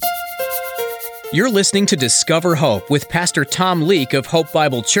You're listening to Discover Hope with Pastor Tom Leake of Hope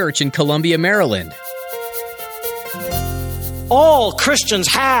Bible Church in Columbia, Maryland. All Christians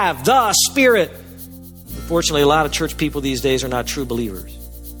have the Spirit. Unfortunately, a lot of church people these days are not true believers.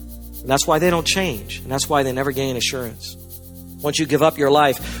 And that's why they don't change. And that's why they never gain assurance. Once you give up your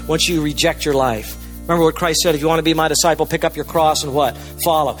life, once you reject your life. Remember what Christ said, if you want to be my disciple, pick up your cross and what?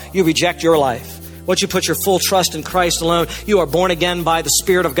 Follow. You reject your life. Once you put your full trust in Christ alone, you are born again by the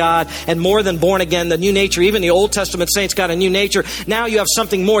Spirit of God. And more than born again, the new nature, even the Old Testament saints got a new nature. Now you have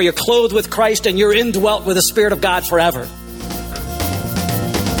something more. You're clothed with Christ and you're indwelt with the Spirit of God forever.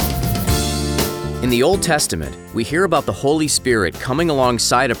 In the Old Testament, we hear about the Holy Spirit coming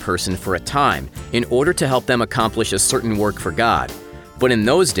alongside a person for a time in order to help them accomplish a certain work for God. But in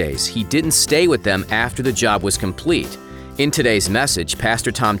those days, He didn't stay with them after the job was complete. In today's message,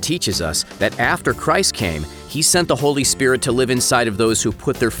 Pastor Tom teaches us that after Christ came, He sent the Holy Spirit to live inside of those who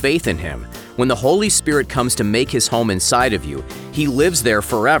put their faith in Him. When the Holy Spirit comes to make His home inside of you, He lives there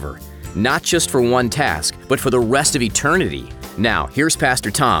forever, not just for one task, but for the rest of eternity. Now, here's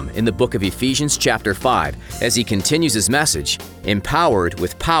Pastor Tom in the book of Ephesians chapter 5 as he continues his message, Empowered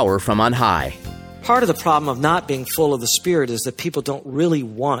with Power from on High. Part of the problem of not being full of the Spirit is that people don't really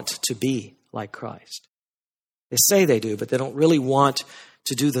want to be like Christ. They say they do, but they don't really want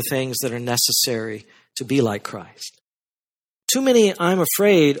to do the things that are necessary to be like Christ. Too many, I'm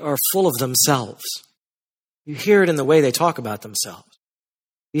afraid, are full of themselves. You hear it in the way they talk about themselves.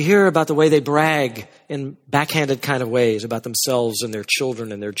 You hear about the way they brag in backhanded kind of ways about themselves and their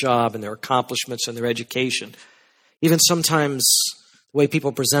children and their job and their accomplishments and their education. Even sometimes the way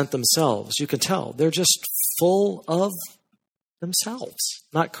people present themselves, you can tell they're just full of themselves,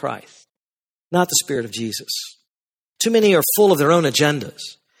 not Christ, not the Spirit of Jesus. Too many are full of their own agendas.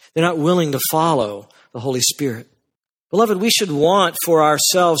 They're not willing to follow the Holy Spirit. Beloved, we should want for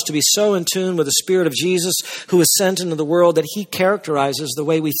ourselves to be so in tune with the Spirit of Jesus who is sent into the world that He characterizes the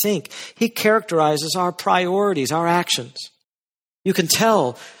way we think. He characterizes our priorities, our actions. You can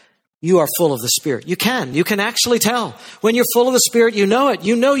tell you are full of the Spirit. You can actually tell. When you're full of the Spirit, you know it.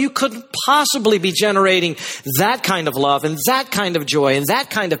 You know you couldn't possibly be generating that kind of love and that kind of joy and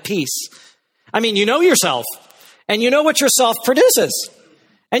that kind of peace. I mean, you know yourself. And you know what yourself produces.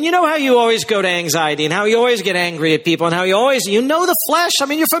 And you know how you always go to anxiety and how you always get angry at people and how you know the flesh. I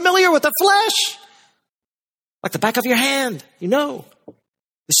mean, you're familiar with the flesh. Like the back of your hand, you know.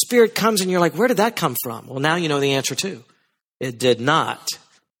 The Spirit comes and you're like, where did that come from? Well, now you know the answer too. It did not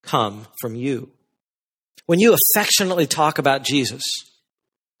come from you. When you affectionately talk about Jesus,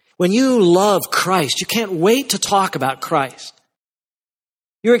 when you love Christ, you can't wait to talk about Christ.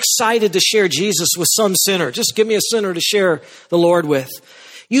 You're excited to share Jesus with some sinner. Just give me a sinner to share the Lord with.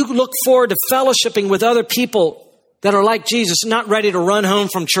 You look forward to fellowshipping with other people that are like Jesus, not ready to run home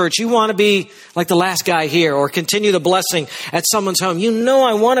from church. You want to be like the last guy here or continue the blessing at someone's home. You know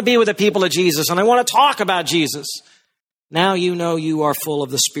I want to be with the people of Jesus and I want to talk about Jesus. Now you know you are full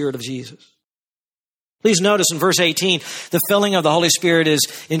of the Spirit of Jesus. Please notice in verse 18, the filling of the Holy Spirit is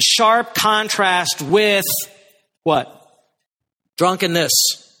in sharp contrast with what? Drunkenness.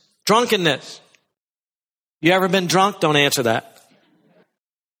 Drunkenness. You ever been drunk? Don't answer that.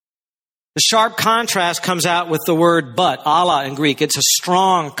 The sharp contrast comes out with the word but, ala in Greek. It's a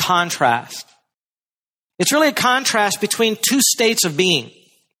strong contrast. It's really a contrast between two states of being.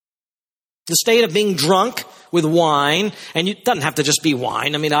 The state of being drunk with wine, and it doesn't have to just be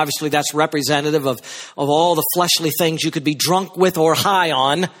wine. I mean, obviously that's representative of all the fleshly things you could be drunk with or high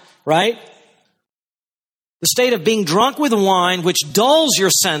on, right? The state of being drunk with wine, which dulls your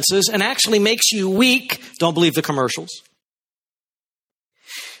senses and actually makes you weak. Don't believe the commercials.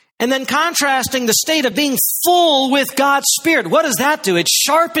 And then contrasting the state of being full with God's Spirit. What does that do? It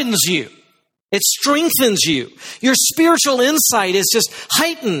sharpens you. It strengthens you. Your spiritual insight is just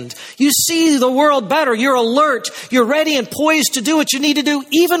heightened. You see the world better. You're alert. You're ready and poised to do what you need to do,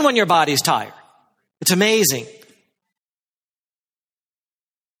 even when your body's tired. It's amazing.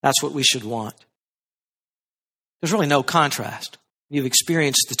 That's what we should want. There's really no contrast. You've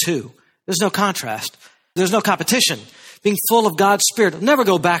experienced the two. There's no contrast. There's no competition. Being full of God's Spirit will never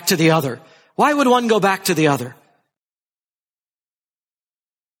go back to the other. Why would one go back to the other?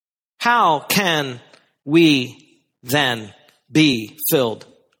 How can we then be filled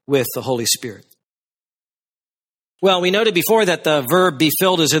with the Holy Spirit? Well, we noted before that the verb be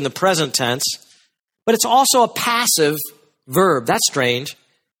filled is in the present tense, but it's also a passive verb. That's strange.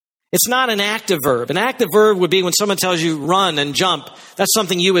 It's not an active verb. An active verb would be when someone tells you run and jump. That's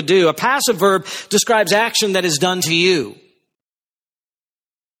something you would do. A passive verb describes action that is done to you.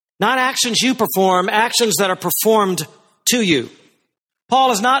 Not actions you perform, actions that are performed to you.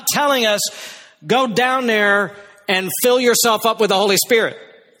 Paul is not telling us go down there and fill yourself up with the Holy Spirit.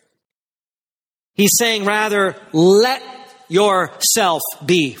 He's saying rather, let yourself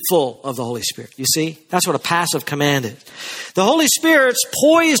be full of the Holy Spirit. You see? That's what a passive command is. The Holy Spirit's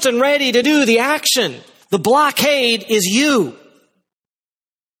poised and ready to do the action. The blockade is you.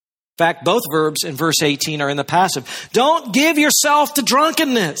 In fact, both verbs in verse 18 are in the passive. Don't give yourself to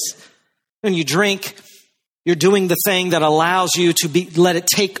drunkenness. When you drink, you're doing the thing that allows you to let it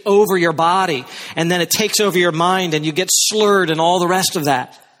take over your body. And then it takes over your mind and you get slurred and all the rest of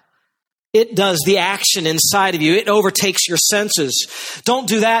that. It does the action inside of you. It overtakes your senses. Don't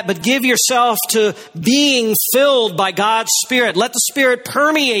do that, but give yourself to being filled by God's Spirit. Let the Spirit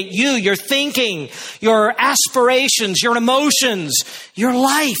permeate you, your thinking, your aspirations, your emotions, your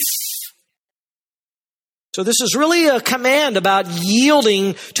life. So this is really a command about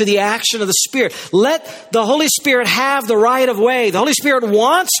yielding to the action of the Spirit. Let the Holy Spirit have the right of way. The Holy Spirit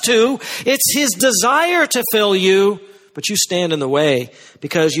wants to. It's His desire to fill you. But you stand in the way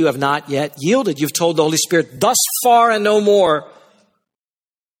because you have not yet yielded. You've told the Holy Spirit, thus far and no more.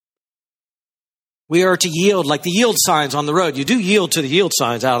 We are to yield like the yield signs on the road. You do yield to the yield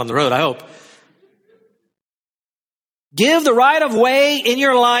signs out on the road, I hope. Give the right of way in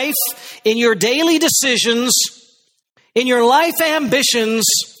your life, in your daily decisions, in your life ambitions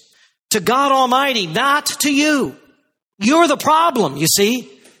to God Almighty, not to you. You're the problem, you see.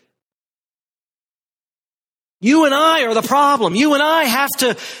 You and I are the problem. You and I have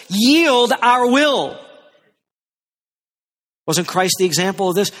to yield our will. Wasn't Christ the example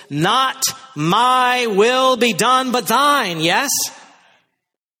of this? Not my will be done, but thine, yes?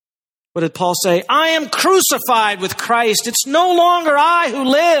 What did Paul say? I am crucified with Christ. It's no longer I who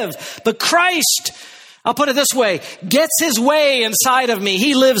live, but Christ, I'll put it this way, gets his way inside of me.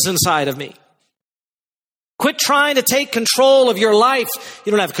 He lives inside of me. Quit trying to take control of your life. You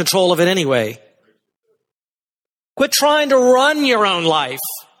don't have control of it anyway. Quit trying to run your own life.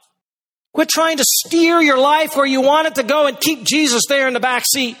 Quit trying to steer your life where you want it to go and keep Jesus there in the back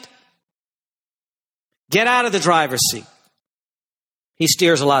seat. Get out of the driver's seat. He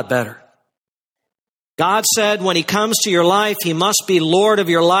steers a lot better. God said when He comes to your life, He must be Lord of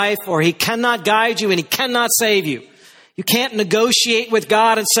your life, or He cannot guide you and He cannot save you. You can't negotiate with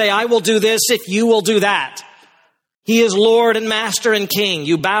God and say, I will do this if you will do that. He is Lord and Master and King.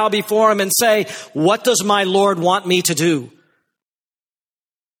 You bow before Him and say, what does my Lord want me to do?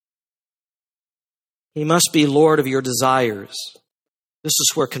 He must be Lord of your desires. This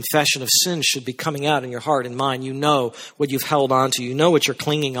is where confession of sin should be coming out in your heart and mind. You know what you've held on to. You know what you're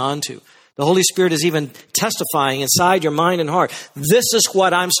clinging on to. The Holy Spirit is even testifying inside your mind and heart. This is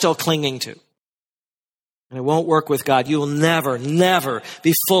what I'm still clinging to. And it won't work with God. You will never, never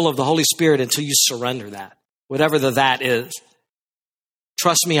be full of the Holy Spirit until you surrender that. Whatever that is.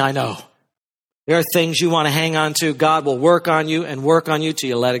 Trust me, I know. There are things you want to hang on to. God will work on you till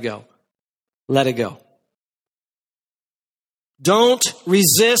you let it go. Let it go. Don't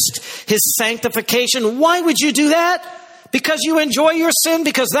resist His sanctification. Why would you do that? Because you enjoy your sin?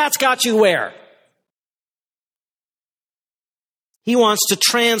 Because that's got you where? He wants to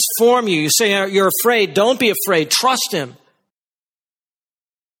transform you. You say you're afraid. Don't be afraid. Trust Him.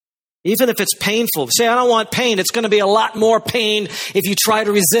 Even if it's painful. Say, I don't want pain. It's going to be a lot more pain if you try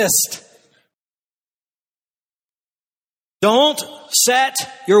to resist. Don't set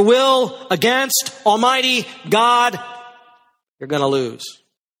your will against Almighty God. You're going to lose.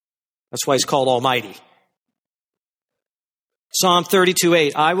 That's why He's called Almighty. Psalm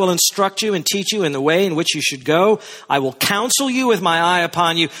 32:8, I will instruct you and teach you in the way in which you should go. I will counsel you with my eye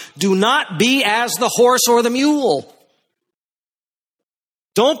upon you. Do not be as the horse or the mule.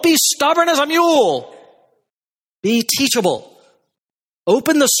 Don't be stubborn as a mule. Be teachable.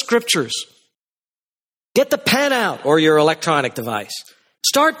 Open the scriptures. Get the pen out or your electronic device.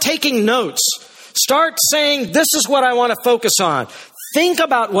 Start taking notes. Start saying, this is what I want to focus on. Think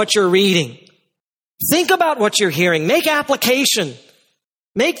about what you're reading. Think about what you're hearing. Make application.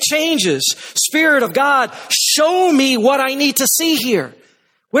 Make changes. Spirit of God, show me what I need to see here.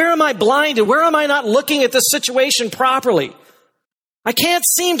 Where am I blinded? Where am I not looking at this situation properly? I can't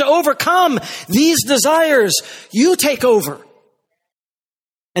seem to overcome these desires. You take over.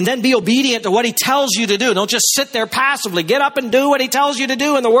 And then be obedient to what He tells you to do. Don't just sit there passively. Get up and do what He tells you to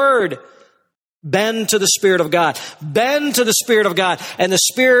do in the Word. Bend to the Spirit of God. Bend to the Spirit of God. And the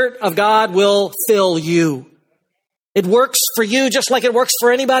Spirit of God will fill you. It works for you just like it works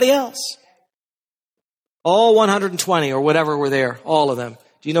for anybody else. All 120 or whatever were there, all of them.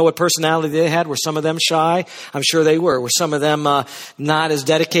 Do you know what personality they had? Were some of them shy? I'm sure they were. Were some of them not as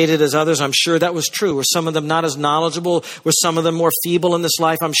dedicated as others? I'm sure that was true. Were some of them not as knowledgeable? Were some of them more feeble in this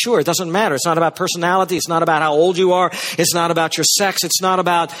life? I'm sure. It doesn't matter. It's not about personality. It's not about how old you are. It's not about your sex. It's not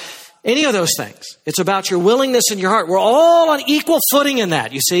about any of those things. It's about your willingness and your heart. We're all on equal footing in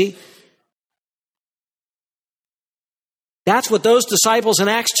that, you see. That's what those disciples in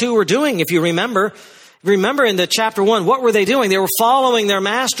Acts 2 were doing, if you remember. Remember in the chapter 1, what were they doing? They were following their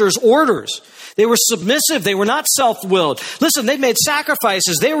master's orders. They were submissive. They were not self-willed. Listen, they'd made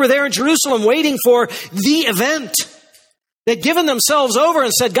sacrifices. They were there in Jerusalem waiting for the event. They'd given themselves over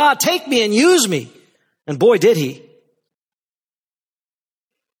and said, God, take me and use me. And boy, did he.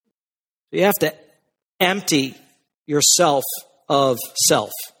 You have to empty yourself of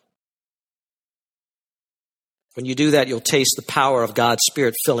self. When you do that, you'll taste the power of God's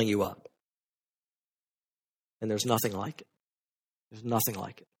Spirit filling you up. And there's nothing like it. There's nothing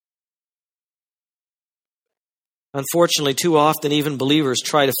like it. Unfortunately, too often, even believers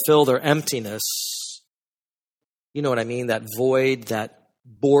try to fill their emptiness. You know what I mean? That void, that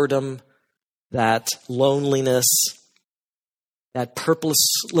boredom, that loneliness, that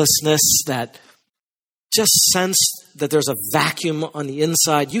purposelessness, that just sense that there's a vacuum on the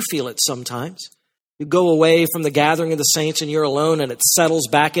inside. You feel it sometimes. You go away from the gathering of the saints and you're alone and it settles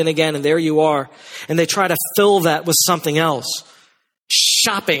back in again and there you are. And they try to fill that with something else.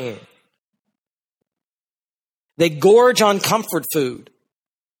 Shopping. They gorge on comfort food.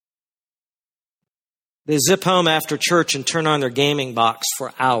 They zip home after church and turn on their gaming box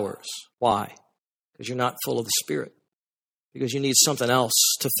for hours. Why? Because you're not full of the Spirit. Because you need something else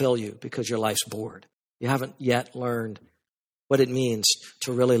to fill you because your life's bored. You haven't yet learned what it means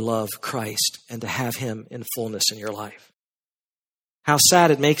to really love Christ and to have him in fullness in your life. How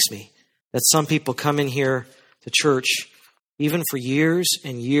sad it makes me that some people come in here to church even for years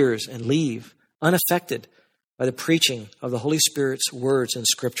and years and leave unaffected by the preaching of the Holy Spirit's words in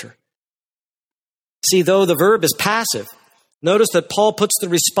Scripture. See, though the verb is passive, notice that Paul puts the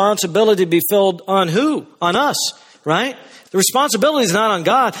responsibility to be filled on who? On us, right? The responsibility is not on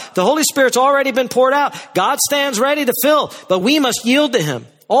God. The Holy Spirit's already been poured out. God stands ready to fill, but we must yield to him.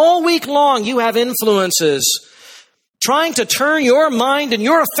 All week long, you have influences trying to turn your mind and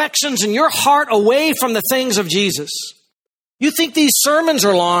your affections and your heart away from the things of Jesus. You think these sermons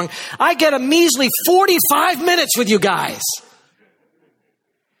are long. I get a measly 45 minutes with you guys.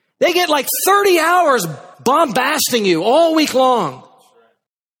 They get like 30 hours bombasting you all week long.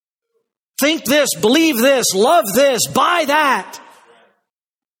 Think this, believe this, love this, buy that.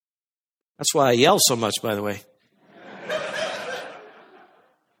 That's why I yell so much, by the way.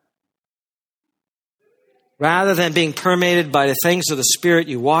 Rather than being permeated by the things of the Spirit,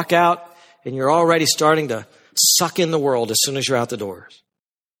 you walk out and you're already starting to suck in the world as soon as you're out the doors.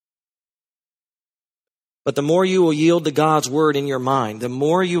 But the more you will yield to God's word in your mind, the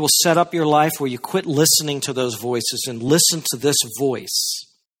more you will set up your life where you quit listening to those voices and listen to this voice.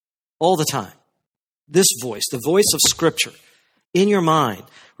 All the time. This voice, the voice of Scripture in your mind.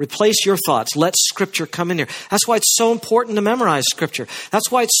 Replace your thoughts. Let Scripture come in here. That's why it's so important to memorize Scripture. That's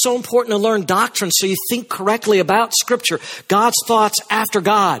why it's so important to learn doctrine so you think correctly about Scripture. God's thoughts after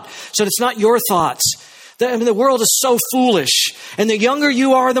God. So it's not your thoughts. The world is so foolish. And the younger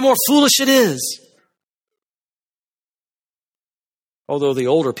you are, the more foolish it is. Although the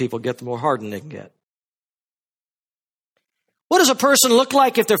older people get, the more hardened they can get. What does a person look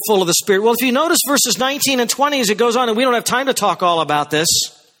like if they're full of the Spirit? Well, if you notice verses 19 and 20 as it goes on, and we don't have time to talk all about this.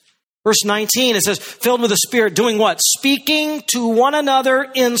 Verse 19, it says, filled with the Spirit, doing what? Speaking to one another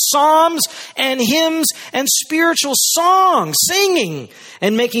in psalms and hymns and spiritual songs, singing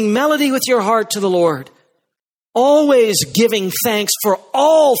and making melody with your heart to the Lord. Always giving thanks for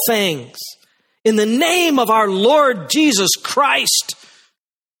all things in the name of our Lord Jesus Christ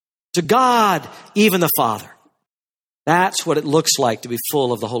to God, even the Father. That's what it looks like to be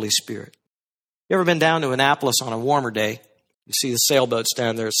full of the Holy Spirit. You ever been down to Annapolis on a warmer day? You see the sailboats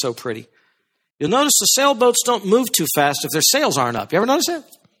down there. It's so pretty. You'll notice the sailboats don't move too fast if their sails aren't up. You ever notice that?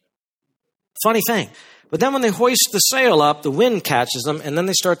 Funny thing. But then when they hoist the sail up, the wind catches them, and then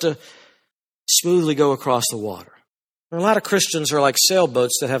they start to smoothly go across the water. And a lot of Christians are like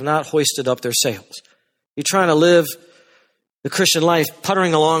sailboats that have not hoisted up their sails. You're trying to live the Christian life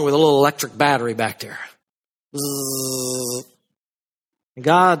puttering along with a little electric battery back there. And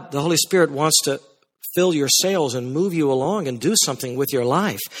God, the Holy Spirit, wants to fill your sails and move you along and do something with your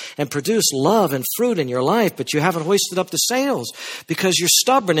life and produce love and fruit in your life, but you haven't hoisted up the sails because you're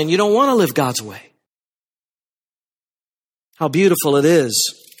stubborn and you don't want to live God's way. How beautiful it is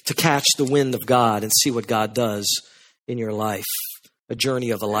to catch the wind of God and see what God does in your life. a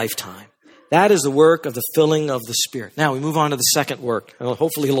journey of a lifetime. That is the work of the filling of the Spirit. Now we move on to the second work,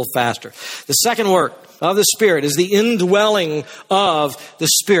 hopefully a little faster. The second work of the Spirit is the indwelling of the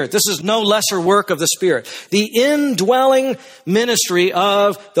Spirit. This is no lesser work of the Spirit. The indwelling ministry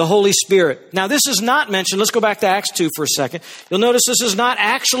of the Holy Spirit. Now this is not mentioned. Let's go back to Acts 2 for a second. You'll notice this is not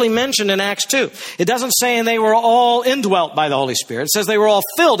actually mentioned in Acts 2. It doesn't say they were all indwelt by the Holy Spirit. It says they were all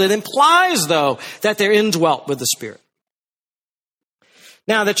filled. It implies, though, that they're indwelt with the Spirit.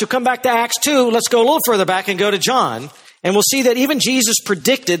 Now that you come back to Acts 2, let's go a little further back and go to John. And we'll see that even Jesus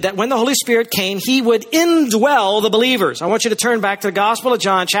predicted that when the Holy Spirit came, he would indwell the believers. I want you to turn back to the Gospel of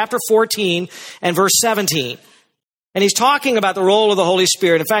John, chapter 14 and verse 17. And he's talking about the role of the Holy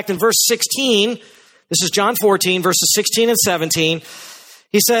Spirit. In fact, in verse 16, this is John 14, verses 16 and 17,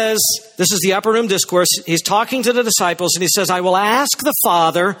 he says, this is the upper room discourse. He's talking to the disciples and he says, I will ask the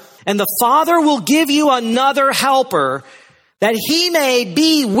Father, and the Father will give you another helper, that he may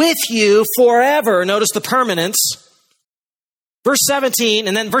be with you forever. Notice the permanence. Verse 17,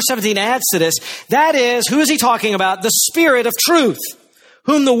 and then verse 17 adds to this. That is, who is he talking about? The Spirit of truth,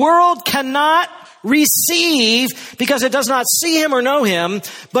 whom the world cannot receive because it does not see him or know him.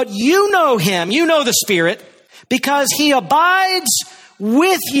 But you know him, you know the Spirit, because he abides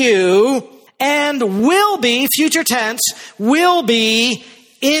with you and will be, future tense, will be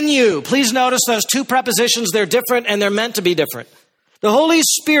in you. Please notice those two prepositions. They're different and they're meant to be different. The Holy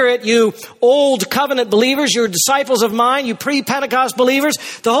Spirit, you old covenant believers, you're disciples of mine, you pre-Pentecost believers,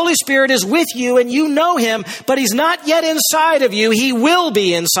 the Holy Spirit is with you and you know him, but he's not yet inside of you. He will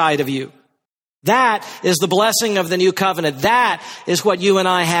be inside of you. That is the blessing of the new covenant. That is what you and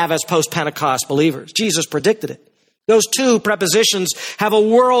I have as post-Pentecost believers. Jesus predicted it. Those two prepositions have a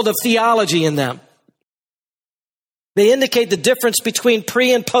world of theology in them. They indicate the difference between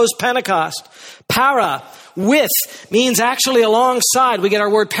pre and post-Pentecost. Para, with, means actually alongside. We get our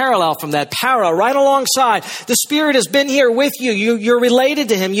word parallel from that. Para, right alongside. The Spirit has been here with you. You're related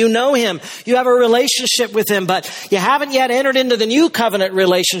to him. You know him. You have a relationship with him, but you haven't yet entered into the new covenant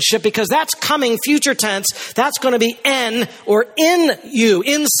relationship because that's coming future tense. That's going to be en, or in you,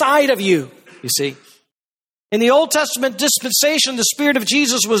 inside of you, you see. In the Old Testament dispensation, the Spirit of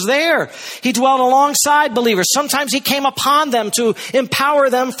Jesus was there. He dwelt alongside believers. Sometimes he came upon them to empower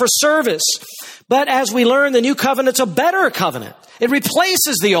them for service. But as we learn, the new covenant's a better covenant. It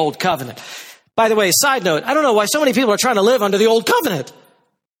replaces the old covenant. By the way, side note, I don't know why so many people are trying to live under the old covenant.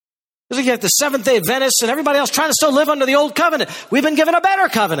 It's like you have the Seventh-day Adventists and everybody else trying to still live under the old covenant. We've been given a better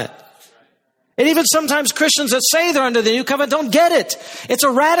covenant. And even sometimes Christians that say they're under the new covenant don't get it. It's a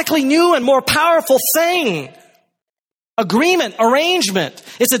radically new and more powerful thing. Agreement, arrangement.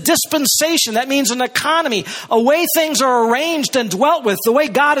 It's a dispensation. That means an economy, a way things are arranged and dwelt with, the way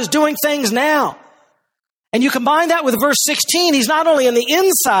God is doing things now. And you combine that with verse 16. He's not only in the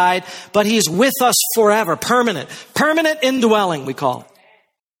inside, but he's with us forever. Permanent. Permanent indwelling, we call it.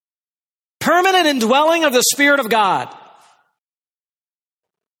 Permanent indwelling of the Spirit of God.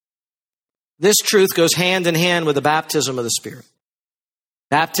 This truth goes hand in hand with the baptism of the Spirit.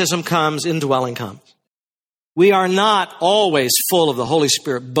 Baptism comes, indwelling comes. We are not always full of the Holy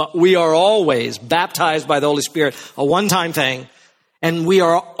Spirit, but we are always baptized by the Holy Spirit, a one-time thing. And we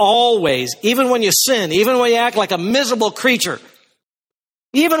are always, even when you sin, even when you act like a miserable creature,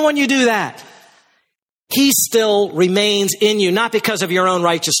 even when you do that, he still remains in you, not because of your own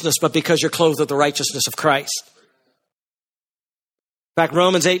righteousness, but because you're clothed with the righteousness of Christ. In fact,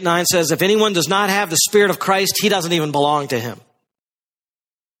 Romans 8:9 says, if anyone does not have the Spirit of Christ, he doesn't even belong to him.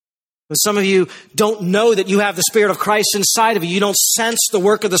 Some of you don't know that you have the Spirit of Christ inside of you. You don't sense the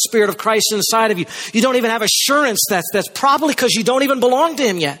work of the Spirit of Christ inside of you. You don't even have assurance that's probably because you don't even belong to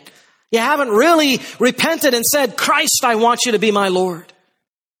him yet. You haven't really repented and said, Christ, I want you to be my Lord.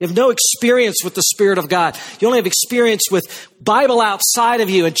 You have no experience with the Spirit of God. You only have experience with Bible outside of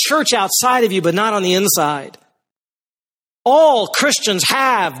you and church outside of you, but not on the inside. All Christians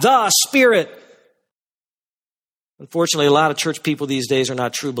have the Spirit. Unfortunately, a lot of church people these days are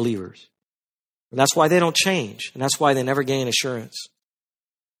not true believers. And that's why they don't change. And that's why they never gain assurance.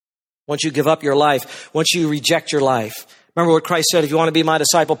 Once you give up your life, once you reject your life. Remember what Christ said, if you want to be my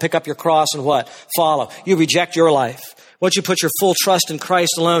disciple, pick up your cross and what? Follow. You reject your life. Once you put your full trust in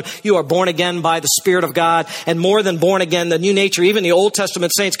Christ alone, you are born again by the Spirit of God. And more than born again, the new nature, even the Old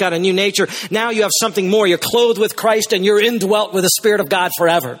Testament saints got a new nature. Now you have something more. You're clothed with Christ and you're indwelt with the Spirit of God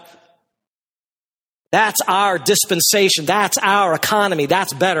forever. That's our dispensation. That's our economy.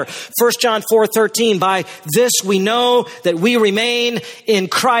 That's better. 1 John 4:13, by this we know that we remain in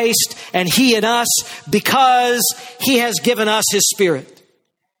Christ and he in us because he has given us his Spirit.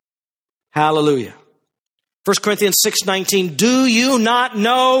 Hallelujah. 1 Corinthians 6:19, do you not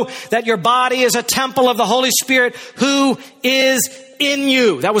know that your body is a temple of the Holy Spirit who is in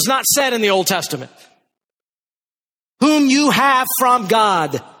you? That was not said in the Old Testament. Whom you have from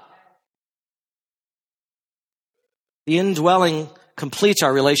God. The indwelling completes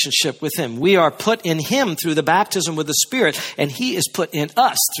our relationship with Him. We are put in Him through the baptism with the Spirit, and He is put in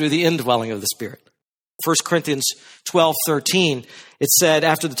us through the indwelling of the Spirit. 1 Corinthians 12:13, it said,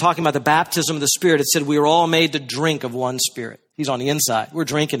 after talking about the baptism of the Spirit, it said, we are all made to drink of one Spirit. He's on the inside. We're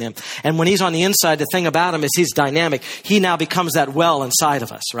drinking Him. And when He's on the inside, the thing about Him is He's dynamic. He now becomes that well inside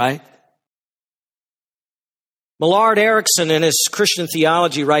of us, right? Millard Erickson, in his Christian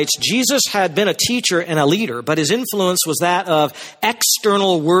theology, writes, Jesus had been a teacher and a leader, but his influence was that of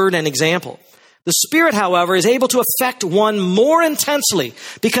external word and example. The Spirit, however, is able to affect one more intensely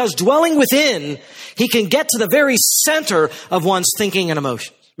because dwelling within, He can get to the very center of one's thinking and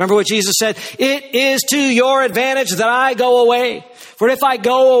emotions. Remember what Jesus said? It is to your advantage that I go away. For if I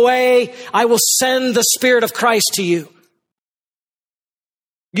go away, I will send the Spirit of Christ to you.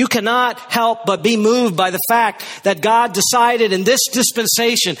 You cannot help but be moved by the fact that God decided in this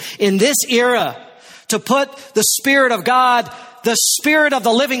dispensation, in this era, to put the Spirit of God, the Spirit of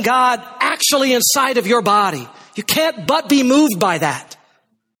the living God, actually inside of your body. You can't but be moved by that.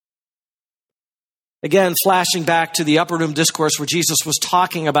 Again, flashing back to the upper room discourse where Jesus was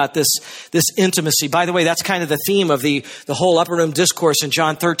talking about this intimacy. By the way, that's kind of the theme of the whole upper room discourse in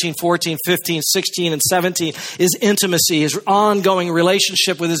John 13, 14, 15, 16, and 17 is intimacy, his ongoing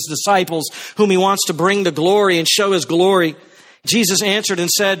relationship with his disciples, whom he wants to bring to glory and show his glory. Jesus answered and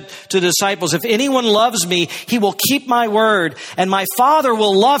said to the disciples, if anyone loves me, he will keep my word, and my Father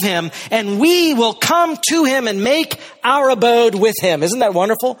will love him, and we will come to him and make our abode with him. Isn't that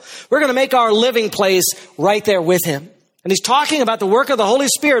wonderful? We're going to make our living place right there with him. And he's talking about the work of the Holy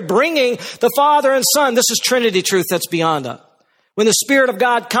Spirit, bringing the Father and Son. This is Trinity truth that's beyond us. When the Spirit of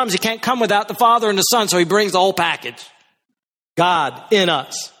God comes, he can't come without the Father and the Son, so he brings the whole package. God in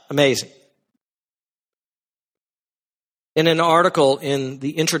us. Amazing. In an article in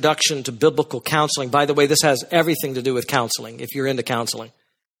the Introduction to Biblical Counseling, by the way, this has everything to do with counseling, if you're into counseling.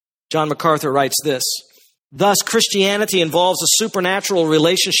 John MacArthur writes this, thus Christianity involves a supernatural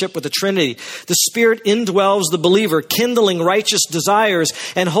relationship with the Trinity. The Spirit indwells the believer, kindling righteous desires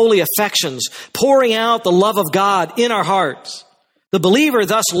and holy affections, pouring out the love of God in our hearts. The believer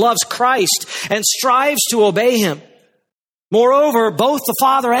thus loves Christ and strives to obey him. Moreover, both the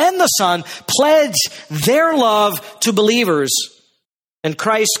Father and the Son pledge their love to believers, and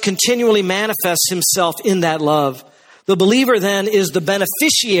Christ continually manifests himself in that love. The believer then is the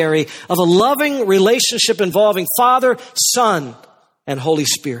beneficiary of a loving relationship involving Father, Son, and Holy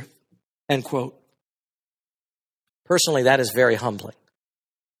Spirit. End quote. Personally, that is very humbling.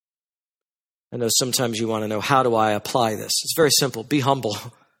 I know sometimes you want to know, how do I apply this? It's very simple. Be humble.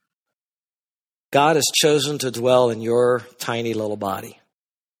 God has chosen to dwell in your tiny little body.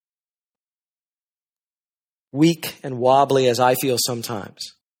 Weak and wobbly as I feel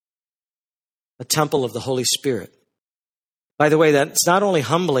sometimes. A temple of the Holy Spirit. By the way, that's not only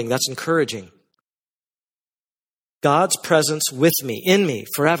humbling, that's encouraging. God's presence with me, in me,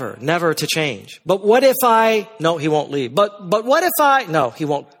 forever, never to change. But what if no, he won't leave. But what if no, he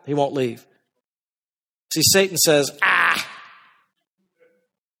won't leave. See, Satan says,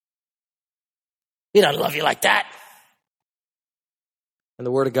 he doesn't love you like that. And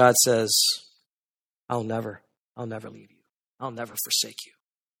the Word of God says, I'll never leave you. I'll never forsake you.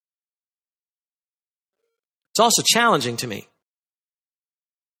 It's also challenging to me.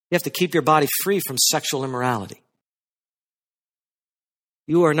 You have to keep your body free from sexual immorality.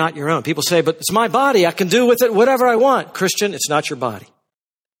 You are not your own. People say, but it's my body. I can do with it whatever I want. Christian, it's not your body.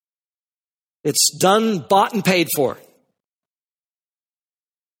 It's done, bought, and paid for.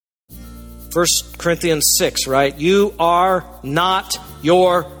 1 Corinthians 6, right? You are not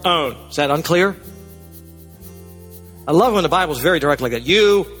your own. Is that unclear? I love when the Bible is very direct like that.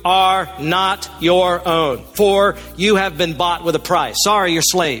 You are not your own, for you have been bought with a price. Sorry, you're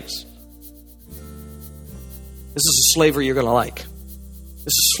slaves. This is a slavery you're going to like. This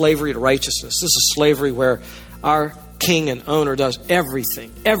is slavery to righteousness. This is slavery where our king and owner does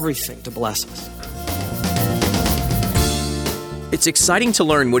everything to bless us. It's exciting to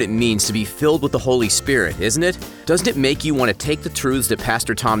learn what it means to be filled with the Holy Spirit, isn't it? Doesn't it make you want to take the truths that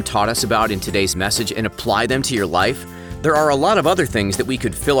Pastor Tom taught us about in today's message and apply them to your life? There are a lot of other things that we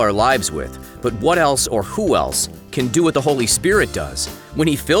could fill our lives with, but what else or who else can do what the Holy Spirit does? When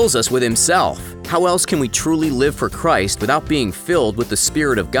He fills us with Himself, how else can we truly live for Christ without being filled with the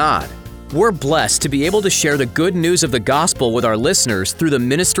Spirit of God? We're blessed to be able to share the good news of the gospel with our listeners through the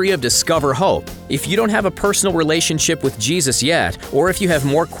ministry of Discover Hope. If you don't have a personal relationship with Jesus yet, or if you have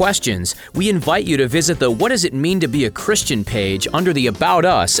more questions, we invite you to visit the What Does It Mean to Be a Christian page under the About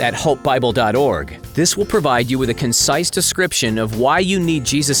Us at hopebible.org. This will provide you with a concise description of why you need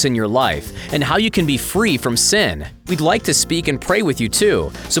Jesus in your life and how you can be free from sin. We'd like to speak and pray with you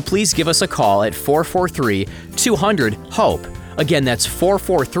too, so please give us a call at 443-200-HOPE. Again, that's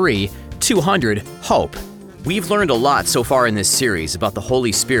 443-200-HOPE. We've learned a lot so far in this series about the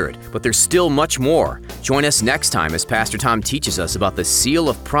Holy Spirit, but there's still much more. Join us next time as Pastor Tom teaches us about the seal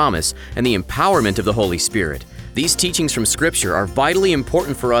of promise and the empowerment of the Holy Spirit. These teachings from Scripture are vitally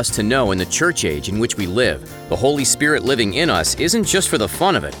important for us to know in the church age in which we live. The Holy Spirit living in us isn't just for the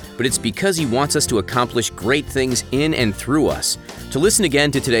fun of it, but it's because He wants us to accomplish great things in and through us. To listen again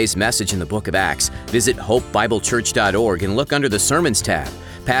to today's message in the book of Acts, visit hopebiblechurch.org and look under the Sermons tab.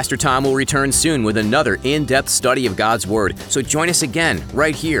 Pastor Tom will return soon with another in-depth study of God's Word, so join us again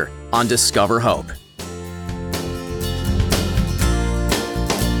right here on Discover Hope.